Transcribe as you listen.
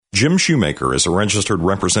Jim Shoemaker is a registered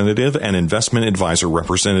representative and investment advisor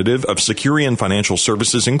representative of Securian Financial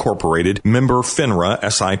Services Incorporated, member FINRA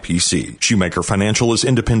SIPC. Shoemaker Financial is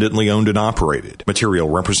independently owned and operated. Material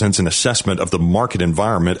represents an assessment of the market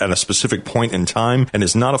environment at a specific point in time and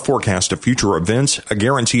is not a forecast of future events, a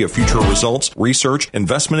guarantee of future results, research,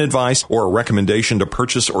 investment advice, or a recommendation to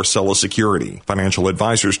purchase or sell a security. Financial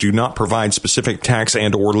advisors do not provide specific tax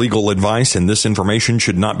and or legal advice, and this information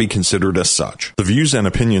should not be considered as such. The views and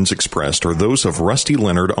opinions expressed are those of Rusty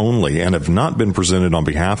Leonard only and have not been presented on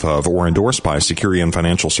behalf of or endorsed by Securian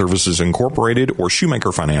Financial Services Incorporated or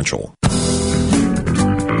Shoemaker Financial.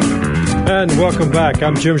 And welcome back.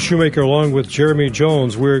 I'm Jim Shoemaker along with Jeremy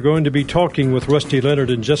Jones. We're going to be talking with Rusty Leonard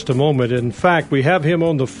in just a moment. In fact, we have him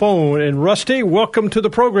on the phone. And Rusty, welcome to the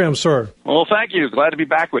program, sir. Well, thank you. Glad to be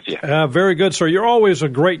back with you. Very good, sir. You're always a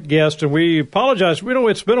great guest, and we apologize.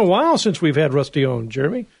 It's been a while since we've had Rusty on,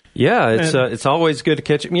 Jeremy. Yeah, it's always good to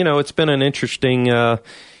catch him. It's been an interesting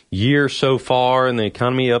year so far, and the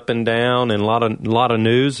economy up and down, and a lot of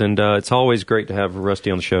news, and it's always great to have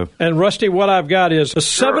Rusty on the show. And Rusty, what I've got is a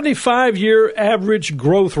 75-year average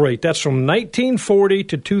growth rate. That's from 1940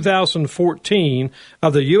 to 2014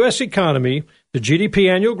 of the U.S. economy. The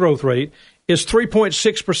GDP annual growth rate is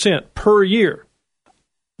 3.6% per year.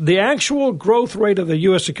 The actual growth rate of the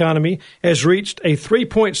U.S. economy has reached a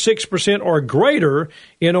 3.6% or greater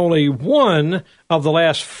in only one of the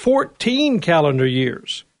last 14 calendar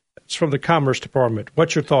years. It's from the Commerce Department.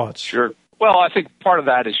 What's your thoughts? Sure. Well, I think part of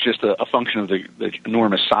that is just a function of the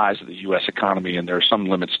enormous size of the U.S. economy, and there are some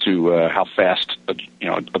limits to how fast a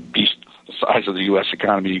beast the size of the U.S.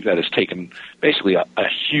 economy that has taken basically a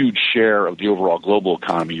huge share of the overall global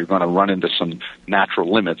economy. You're going to run into some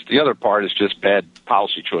natural limits. The other part is just bad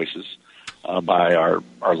policy choices by our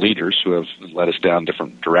leaders who have led us down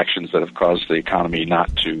different directions that have caused the economy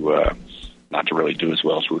not to really do as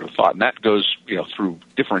well as we would have thought. And that goes through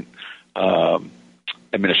different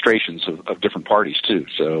administrations of different parties too.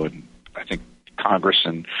 So I think Congress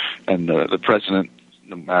and the president,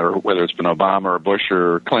 no matter whether it's been Obama or Bush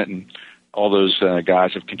or Clinton, all those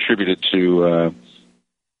guys have contributed to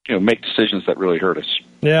make decisions that really hurt us.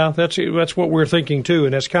 Yeah, that's what we're thinking too,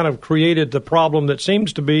 and that's kind of created the problem that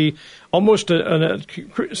seems to be almost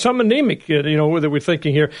some anemic, that we're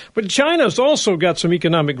thinking here. But China's also got some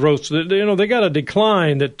economic growth. They got a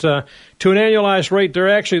decline that to an annualized rate,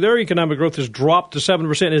 their economic growth has dropped to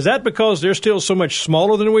 7%. Is that because they're still so much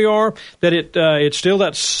smaller than we are that it's still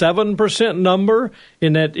that 7% number,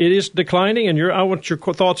 in that it is declining? And I want your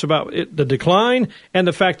thoughts about the decline and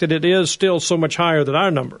the fact that it is still so much higher than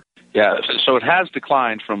our number. Yeah, so it has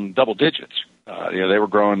declined from double digits. They were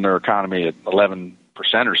growing their economy at 11%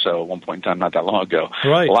 or so at one point in time, not that long ago.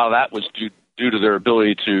 Right. A lot of that was due to their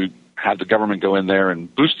ability to have the government go in there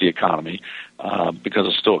and boost the economy because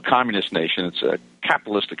it's still a communist nation. It's a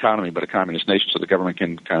capitalist economy, but a communist nation, so the government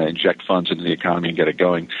can kind of inject funds into the economy and get it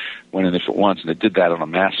going when and if it wants, and it did that on a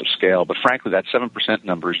massive scale. But frankly, that 7%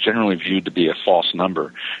 number is generally viewed to be a false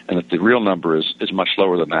number, and that the real number is much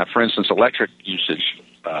lower than that. For instance, electricity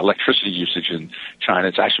usage in China,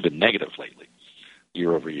 it's actually been negative lately,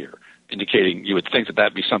 year over year, indicating you would think that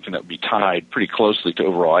that'd be something that would be tied pretty closely to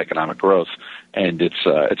overall economic growth, and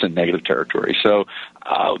it's in negative territory. So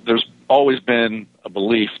there's always been a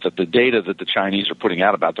belief that the data that the Chinese are putting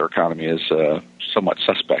out about their economy is somewhat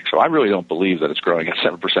suspect. So I really don't believe that it's growing at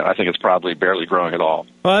 7%. I think it's probably barely growing at all.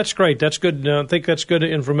 Well, that's great. That's good. I think that's good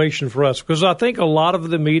information for us, because I think a lot of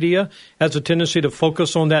the media has a tendency to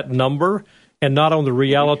focus on that number and not on the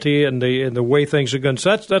reality and the way things are going.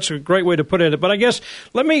 So that's a great way to put it. But I guess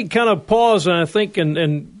let me kind of pause and I think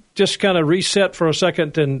and just kind of reset for a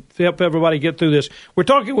second and help everybody get through this. We're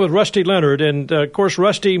talking with Rusty Leonard, and of course,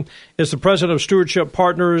 Rusty is the president of Stewardship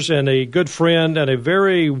Partners and a good friend and a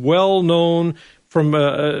very well-known from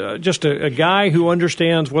just a guy who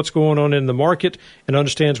understands what's going on in the market and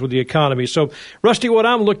understands with the economy. So, Rusty, what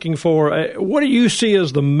I'm looking for, what do you see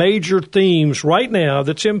as the major themes right now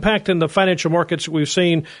that's impacting the financial markets that we've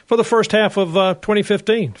seen for the first half of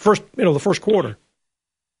 2015, the first quarter?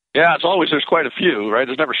 Yeah, there's quite a few, right?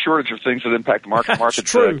 There's never a shortage of things that impact the market. Market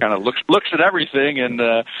kind of looks at everything,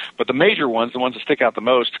 but the major ones, the ones that stick out the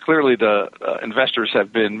most, clearly the investors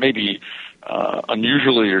have been maybe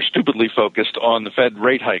unusually or stupidly focused on the Fed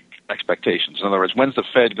rate hike expectations. In other words, when's the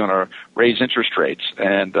Fed going to raise interest rates?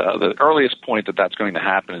 And the earliest point that that's going to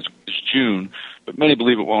happen is June, but many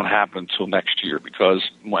believe it won't happen until next year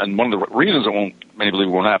and one of the reasons many believe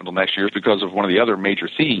it won't happen until next year is because of one of the other major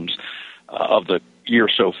themes of the year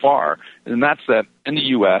so far, and that's that in the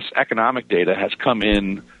U.S., economic data has come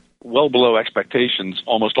in well below expectations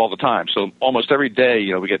almost all the time. So almost every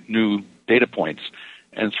day, we get new data points,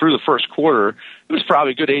 And through the first quarter, it was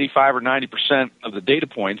probably a good 85 or 90% of the data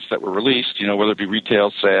points that were released, whether it be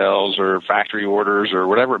retail sales or factory orders or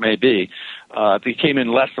whatever it may be, they came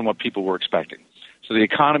in less than what people were expecting. So the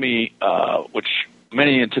economy, which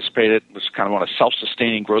many anticipated was kind of on a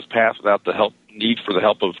self-sustaining growth path without the need for the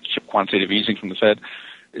help of quantitative easing from the Fed,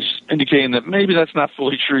 is indicating that maybe that's not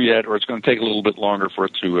fully true yet, or it's going to take a little bit longer for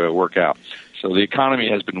it to work out. So the economy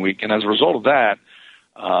has been weak, and as a result of that,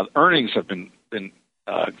 earnings have been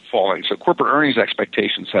falling. So corporate earnings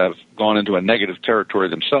expectations have gone into a negative territory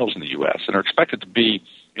themselves in the U.S. and are expected to be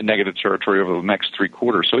in negative territory over the next 3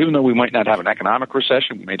 quarters. So even though we might not have an economic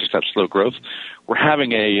recession, we may just have slow growth, we're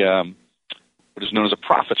having what is known as a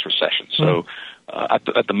profits recession. So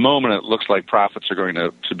at the moment, it looks like profits are going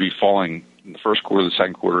to be falling in the first quarter, the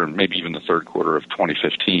second quarter, and maybe even the third quarter of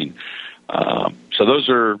 2015. So those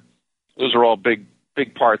are all big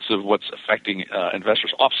parts of what's affecting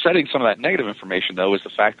investors. Offsetting some of that negative information, though, is the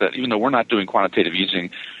fact that even though we're not doing quantitative easing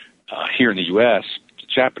here in the U.S., the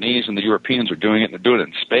Japanese and the Europeans are doing it, and they're doing it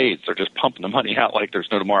in spades. They're just pumping the money out like there's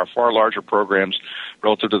no tomorrow. Far larger programs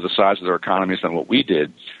relative to the size of their economies than what we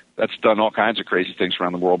did. That's done all kinds of crazy things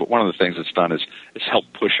around the world, but one of the things it's done is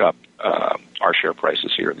helped push up our share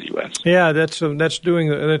prices here in the U.S. Yeah, that's doing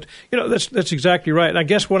that. That's exactly right. And I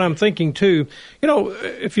guess what I'm thinking too,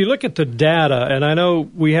 if you look at the data, and I know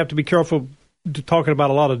we have to be careful talking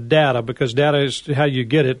about a lot of data because data is how you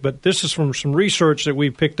get it, but this is from some research that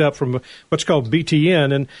we picked up from what's called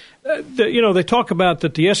BTN, and they talk about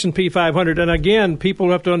that the S&P 500, and again,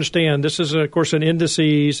 people have to understand this is, of course, an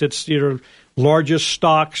indices. It's largest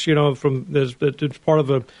stocks, from it's part of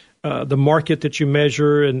the market that you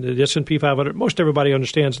measure, and the S&P 500. Most everybody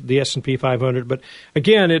understands the S&P 500, but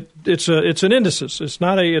again, it's an indices. It's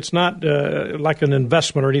not like an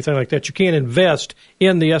investment or anything like that. You can't invest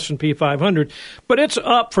in the S&P 500, but it's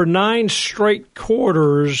up for 9 straight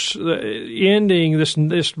quarters, ending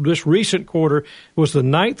this recent quarter was the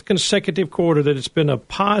 9th consecutive quarter that it's been a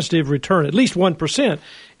positive return, at least 1%.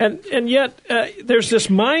 And yet there's this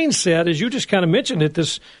mindset, as you just kind of mentioned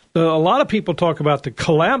it, a lot of people talk about the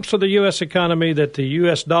collapse of the U.S. economy, that the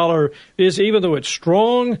U.S. dollar is, even though it's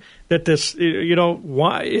strong, that this,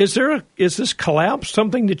 why is this collapse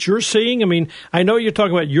something that you're seeing? I mean, I know you're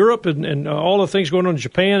talking about Europe and all the things going on in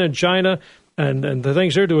Japan and China and the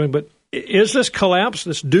things they're doing, but is this collapse,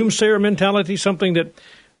 this doomsayer mentality, something that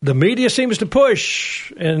the media seems to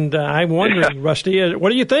push? And I'm wondering, Rusty, what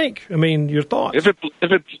do you think? I mean, your thoughts? If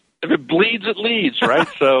it bleeds, it leads, right?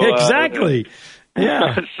 So exactly.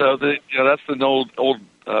 Yeah. So that's the old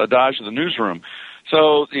adage of the newsroom.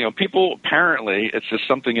 So people, apparently it's just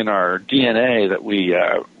something in our DNA that we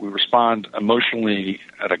respond emotionally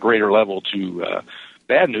at a greater level to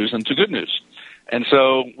bad news than to good news. And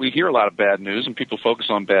so we hear a lot of bad news, and people focus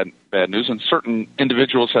on bad news. And certain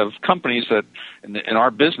individuals have companies that, in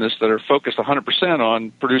our business, that are focused 100%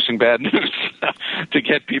 on producing bad news to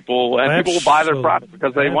get people, and people will buy their product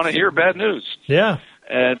because they want to hear bad news. Yeah.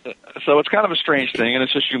 And so it's kind of a strange thing, and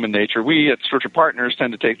it's just human nature. We at Stewardship Partners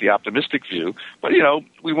tend to take the optimistic view, but,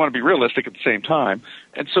 we want to be realistic at the same time.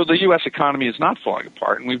 And so the U.S. economy is not falling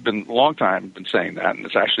apart, and we've been a long time been saying that, and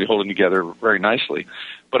it's actually holding together very nicely.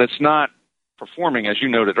 But it's not performing, as you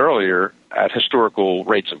noted earlier, at historical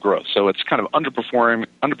rates of growth. So it's kind of underperforming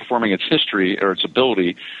its history or its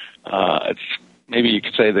ability. It's maybe you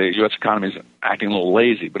could say the U.S. economy is acting a little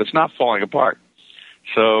lazy, but it's not falling apart.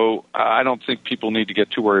 So I don't think people need to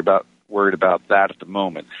get too worried about that at the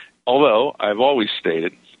moment. Although I've always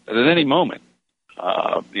stated that at any moment,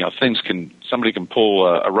 somebody can pull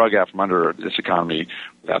a rug out from under this economy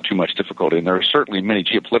without too much difficulty. And there are certainly many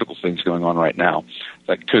geopolitical things going on right now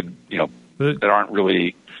that could, that aren't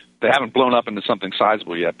really, they haven't blown up into something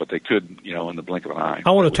sizable yet, but they could, in the blink of an eye.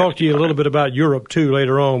 I want to talk to you a little bit about Europe too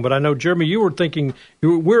later on, but I know, Jeremy, you were thinking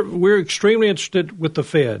we're extremely interested with the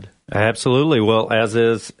Fed. Absolutely. Well, as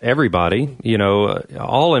is everybody,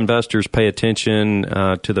 all investors pay attention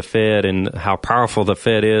to the Fed and how powerful the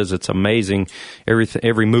Fed is. It's amazing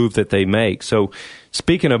every move that they make. So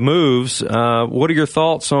speaking of moves, what are your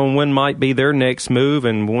thoughts on when might be their next move,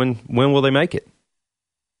 and when will they make it?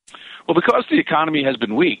 Well, because the economy has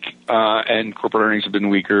been weak and corporate earnings have been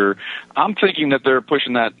weaker, I'm thinking that they're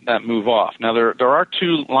pushing that move off. Now, there are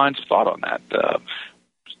 2 lines of thought on that.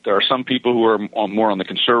 There are some people who are more on the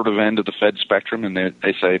conservative end of the Fed spectrum, and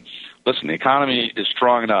they say, listen, the economy is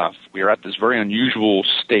strong enough. We are at this very unusual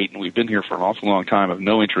state, and we've been here for an awful long time of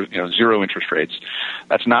no interest, zero interest rates.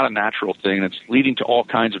 That's not a natural thing. It's leading to all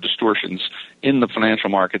kinds of distortions in the financial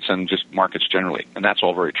markets and just markets generally, and that's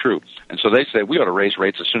all very true. And so they say we ought to raise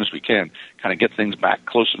rates as soon as we can, kind of get things back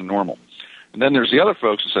closer to normal. And then there's the other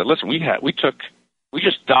folks who said, listen, we took we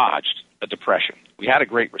just dodged a depression. We had a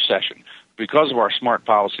Great Recession. Because of our smart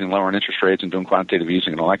policy and lowering interest rates and doing quantitative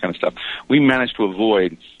easing and all that kind of stuff, we managed to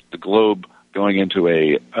avoid the globe going into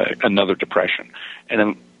another depression.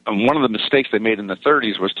 And one of the mistakes they made in the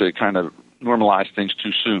 30s was to kind of normalize things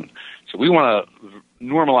too soon. So we want to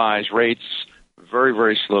normalize rates very,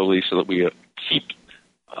 very slowly so that we keep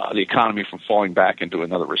the economy from falling back into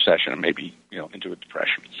another recession and maybe into a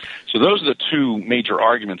depression. So those are the two major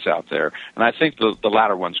arguments out there, and I think the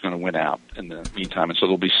latter one's going to win out in the meantime. And so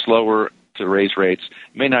they'll be slower to raise rates.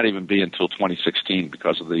 It may not even be until 2016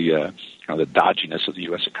 because of the the dodginess of the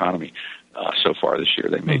U.S. economy so far this year.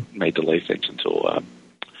 They may delay things until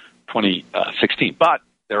 2016. But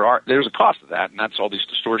there's a cost of that, and that's all these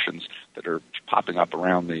distortions that are popping up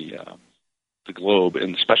around the globe,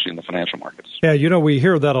 and especially in the financial markets. Yeah, we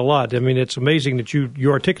hear that a lot. I mean, it's amazing that you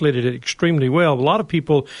articulated it extremely well. A lot of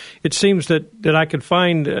people, it seems that I could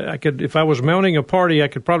find, if I was mounting a party, I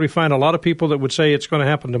could probably find a lot of people that would say it's going to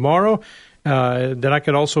happen tomorrow. Then I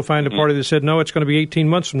could also find a party that said, no, it's going to be 18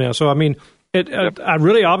 months from now. So, I mean, I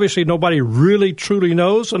really, obviously, nobody really truly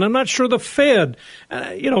knows, and I'm not sure the Fed,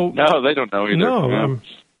 No, they don't know either. No,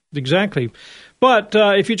 exactly. But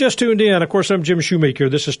if you just tuned in, of course, I'm Jim Shoemaker.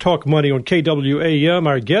 This is Talk Money on KWAM.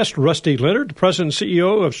 Our guest, Rusty Leonard, the President and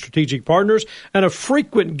CEO of Strategic Partners, and a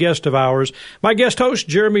frequent guest of ours, my guest host,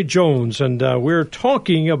 Jeremy Jones. And we're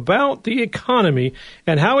talking about the economy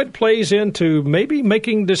and how it plays into maybe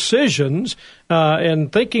making decisions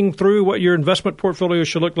and thinking through what your investment portfolio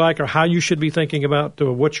should look like, or how you should be thinking about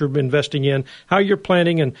what you're investing in, how you're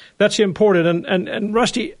planning, and that's important. And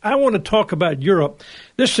Rusty, I want to talk about Europe.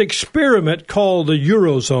 This experiment called the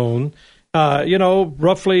Eurozone,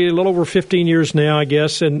 roughly a little over 15 years now, I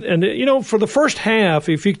guess. And for the first half,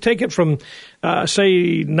 if you take it from,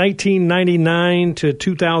 say, 1999 to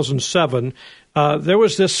 2007, there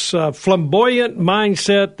was this flamboyant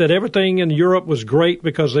mindset that everything in Europe was great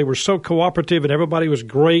because they were so cooperative and everybody was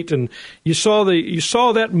great, and you saw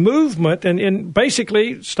that movement, and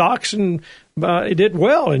basically stocks and it did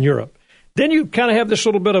well in Europe. Then you kind of have this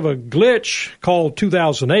little bit of a glitch called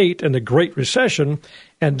 2008 and the Great Recession,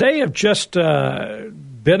 and they have just been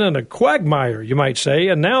in a quagmire, you might say,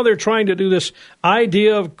 and now they're trying to do this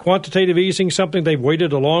idea of quantitative easing, something they've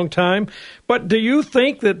waited a long time. But do you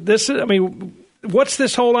think that this is, what's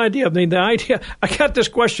this whole idea? I mean, the idea, I got this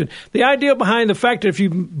question. The idea behind the fact that if you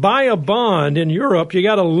buy a bond in Europe, you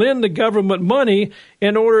got to lend the government money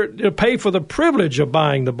in order to pay for the privilege of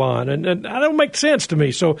buying the bond. And that don't make sense to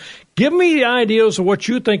me. So give me the ideas of what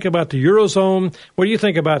you think about the Eurozone. What do you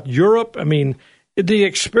think about Europe? I mean, is the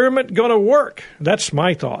experiment going to work? That's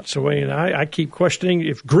my thoughts. So I keep questioning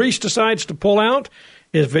if Greece decides to pull out,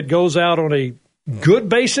 if it goes out on a good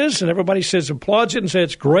basis and everybody applauds it and says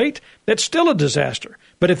it's great, that's still a disaster.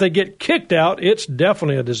 But if they get kicked out, it's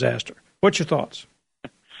definitely a disaster. What's your thoughts?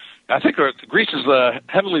 I think Greece is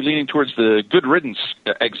heavily leaning towards the good riddance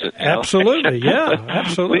exit. Absolutely, yeah,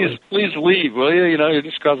 absolutely. Please leave, will you? You're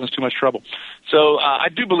just causing us too much trouble. So I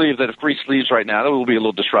do believe that if Greece leaves right now, that will be a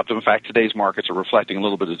little disruptive. In fact, today's markets are reflecting a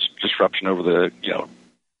little bit of disruption over the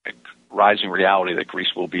rising reality that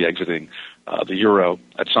Greece will be exiting the euro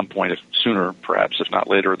at some point, if sooner, perhaps, if not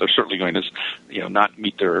later. They're certainly going to, not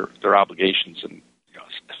meet their obligations and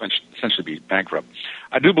essentially be bankrupt.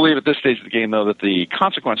 I do believe at this stage of the game, though, that the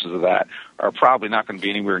consequences of that are probably not going to be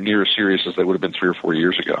anywhere near as serious as they would have been 3 or 4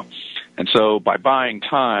 years ago. And so by buying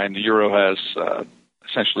time, the euro has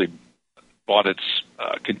essentially bought its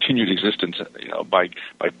continued existence, by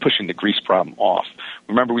pushing the Greece problem off.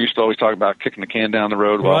 Remember, we used to always talk about kicking the can down the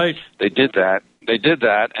road. Well, right. They did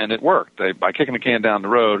that, and it worked. By kicking the can down the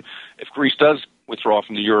road, if Greece does withdraw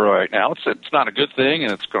from the euro right now, it's not a good thing,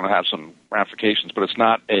 and it's going to have some ramifications, but it's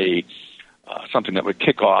not something that would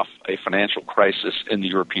kick off a financial crisis in the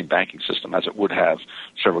European banking system as it would have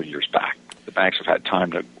several years back. The banks have had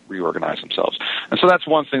time to reorganize themselves. And so that's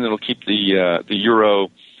one thing that will keep the euro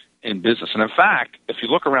in business. And in fact, if you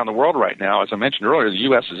look around the world right now, as I mentioned earlier, the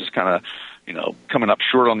U.S. is just kind of, coming up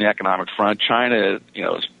short on the economic front. China,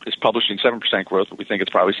 is publishing 7% growth, but we think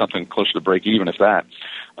it's probably something closer to break even, if that.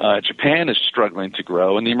 Japan is struggling to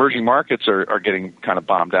grow, and the emerging markets are getting kind of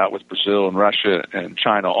bombed out with Brazil and Russia and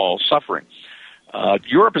China all suffering.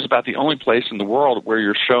 Europe is about the only place in the world where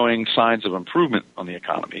you're showing signs of improvement on the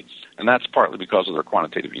economy, and that's partly because of their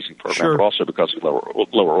quantitative easing program, sure, but also because of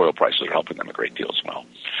lower oil prices are helping them a great deal as well.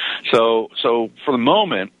 So for the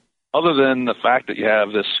moment, other than the fact that you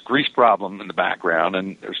have this Greece problem in the background,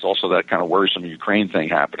 and there's also that kind of worrisome Ukraine thing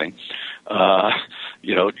happening,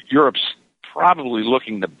 Europe's probably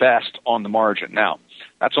looking the best on the margin. Now,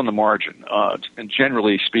 that's on the margin. And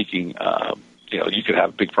generally speaking, you could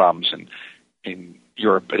have big problems in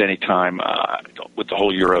Europe at any time. With the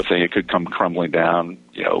whole euro thing, it could come crumbling down,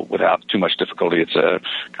 without too much difficulty. It's a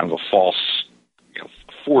kind of a false,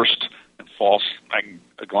 forced and false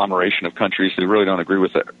agglomeration of countries that really don't agree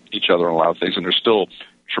with each other on a lot of things, and there's still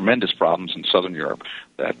tremendous problems in Southern Europe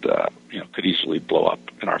that could easily blow up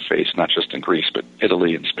in our face, not just in Greece, but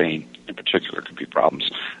Italy and Spain in particular could be problems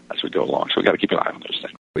as we go along. So we've got to keep an eye on those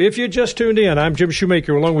things. If you just tuned in, I'm Jim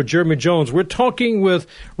Shoemaker along with Jeremy Jones. We're talking with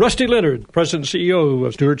Rusty Leonard, President and CEO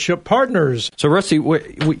of Stewardship Partners. So, Rusty,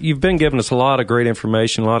 you've been giving us a lot of great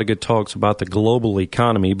information, a lot of good talks about the global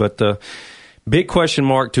economy, but the big question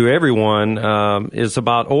mark to everyone is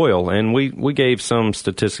about oil. And we gave some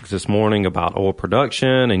statistics this morning about oil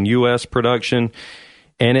production and U.S. production.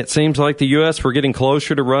 And it seems like the U.S., we're getting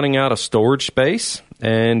closer to running out of storage space.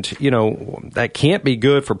 And, that can't be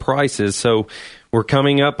good for prices. So we're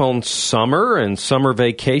coming up on summer and summer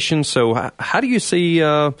vacation. So how do you see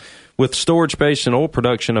with storage space and oil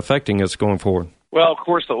production affecting us going forward? Well, of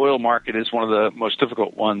course, the oil market is one of the most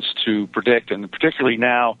difficult ones to predict, and particularly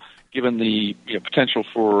now, given the potential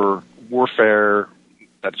for warfare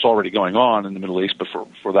that's already going on in the Middle East, but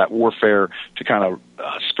for that warfare to kind of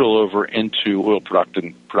spill over into oil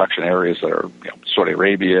production areas that are Saudi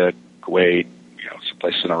Arabia, Kuwait, some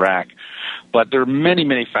places in Iraq. But there are many,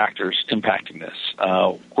 many factors impacting this.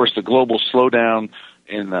 Of course, the global slowdown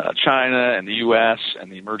in China and the U.S.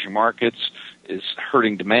 and the emerging markets is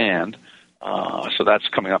hurting demand. So that's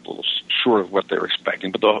coming up a little short of what they were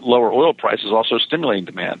expecting. But the lower oil price is also stimulating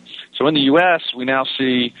demand. So in the U.S., we now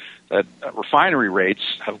see that refinery rates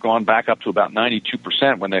have gone back up to about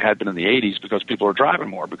 92% when they had been in the 80s because people are driving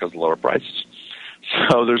more because of the lower prices.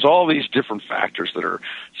 So there's all these different factors that are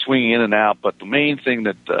swinging in and out. But the main thing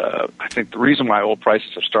that I think the reason why oil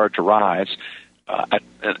prices have started to rise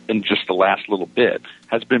in just the last little bit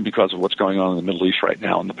has been because of what's going on in the Middle East right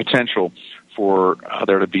now and the potential for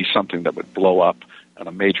there to be something that would blow up on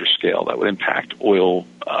a major scale that would impact oil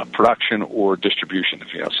production or distribution.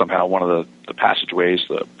 If somehow one of the passageways,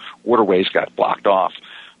 the waterways got blocked off,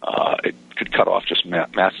 it could cut off just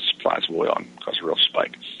massive supplies of oil and cause a real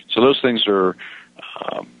spike. So those things are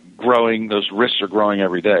growing, those risks are growing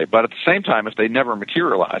every day. But at the same time, if they never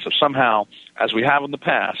materialize, if somehow, as we have in the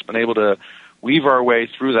past, been able to weave our way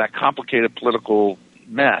through that complicated political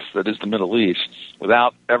mess that is the Middle East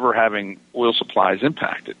without ever having oil supplies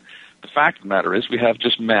impacted, the fact of the matter is we have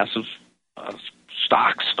just massive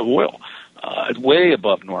stocks of oil. It's way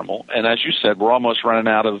above normal. And as you said, we're almost running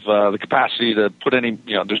out of the capacity to put any,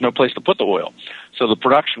 there's no place to put the oil. So the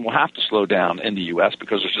production will have to slow down in the U.S.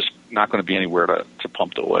 because there's just not going to be anywhere to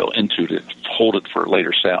pump the oil into to hold it for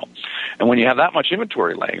later sale. And when you have that much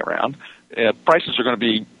inventory laying around, prices are going to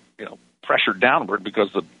be, pressured downward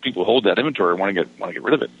because the people who hold that inventory want to get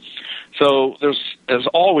rid of it. So as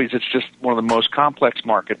always, it's just one of the most complex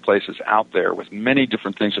marketplaces out there with many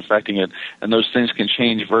different things affecting it, and those things can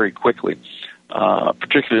change very quickly,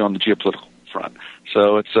 particularly on the geopolitical front.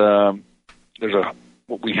 So it's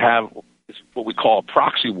what we call a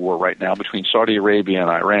proxy war right now between Saudi Arabia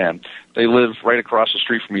and Iran. They live right across the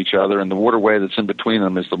street from each other, and the waterway that's in between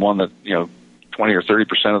them is the one that 20 or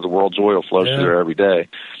 30% of the world's oil flows through there every day.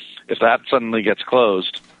 If that suddenly gets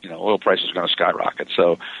closed, oil prices are going to skyrocket.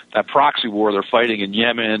 So that proxy war they're fighting in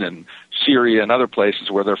Yemen and Syria and other places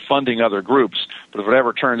where they're funding other groups, but if it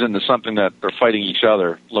ever turns into something that they're fighting each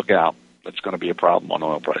other, look out. It's going to be a problem on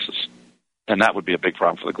oil prices. And that would be a big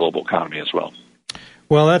problem for the global economy as well.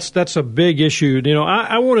 Well, that's a big issue.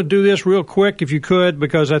 I want to do this real quick, if you could,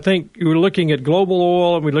 because I think you're looking at global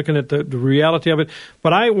oil and we're looking at the reality of it.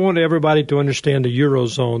 But I want everybody to understand the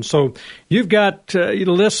Eurozone. So you've got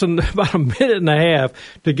listen about a minute and a half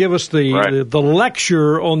to give us the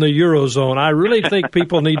lecture on the Eurozone. I really think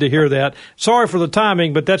people need to hear that. Sorry for the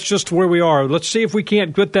timing, but that's just where we are. Let's see if we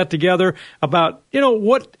can't put that together about,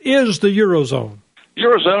 what is the Eurozone?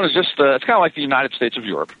 Eurozone is just it's kind of like the United States of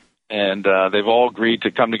Europe. And they've all agreed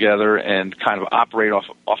to come together and kind of operate off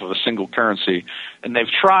of a single currency. And they've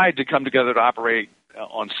tried to come together to operate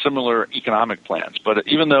on similar economic plans. But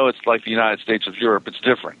even though it's like the United States of Europe, it's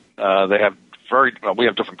different. We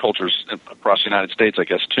have different cultures across the United States, I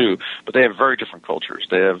guess, too. But they have very different cultures.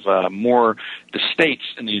 They have the states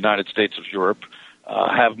in the United States of Europe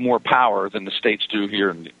have more power than the states do here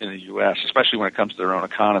in the U.S., especially when it comes to their own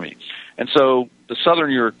economy. And so the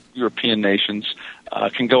southern European nations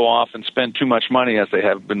can go off and spend too much money, as they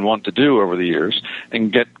have been wont to do over the years,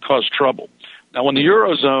 and cause trouble. Now, when the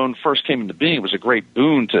Eurozone first came into being, it was a great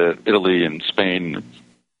boon to Italy and Spain,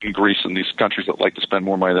 in Greece and these countries that like to spend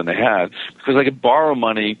more money than they had, because they could borrow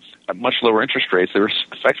money at much lower interest rates. They were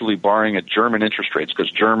effectively borrowing at German interest rates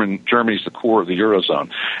because Germany's the core of the Eurozone.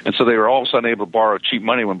 And so they were all of a sudden able to borrow cheap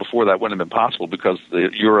money when before that wouldn't have been possible because the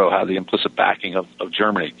Euro had the implicit backing of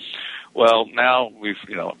Germany. Well, now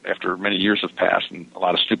after many years have passed and a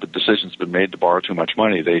lot of stupid decisions have been made to borrow too much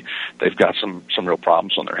money, they've got some real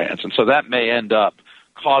problems on their hands. And so that may end up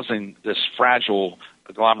causing this fragile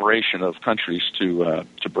agglomeration of countries to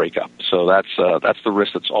break up. So that's the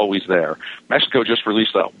risk that's always there. Mexico just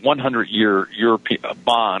released a 100-year European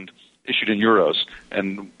bond issued in euros,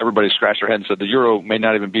 and everybody scratched their head and said the euro may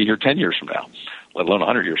not even be here 10 years from now, let alone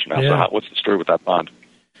 100 years from now. Yeah. So what's the story with that bond?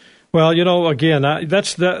 Well, again,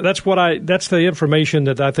 that's the information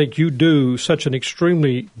that I think you do such an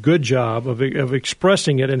extremely good job of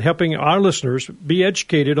expressing it and helping our listeners be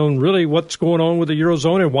educated on really what's going on with the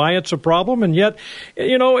Eurozone and why it's a problem. And yet,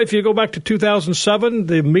 if you go back to 2007,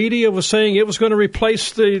 the media was saying it was going to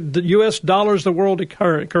replace the U.S. dollar as the world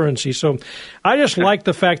currency. So I just like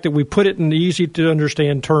the fact that we put it in easy to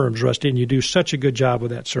understand terms, Rusty, and you do such a good job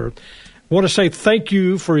with that, sir. I want to say thank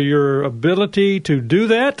you for your ability to do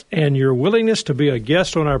that and your willingness to be a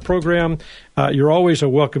guest on our program. You're always a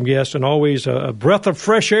welcome guest and always a breath of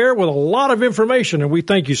fresh air with a lot of information, and we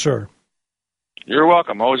thank you, sir. You're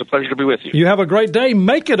welcome. Always a pleasure to be with you. You have a great day.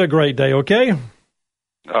 Make it a great day, okay?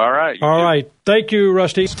 All right. All right. Thank you,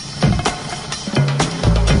 Rusty.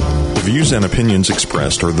 The views and opinions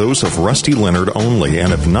expressed are those of Rusty Leonard only and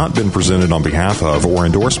have not been presented on behalf of or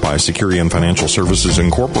endorsed by Securian Financial Services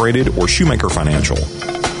Incorporated or Shoemaker Financial.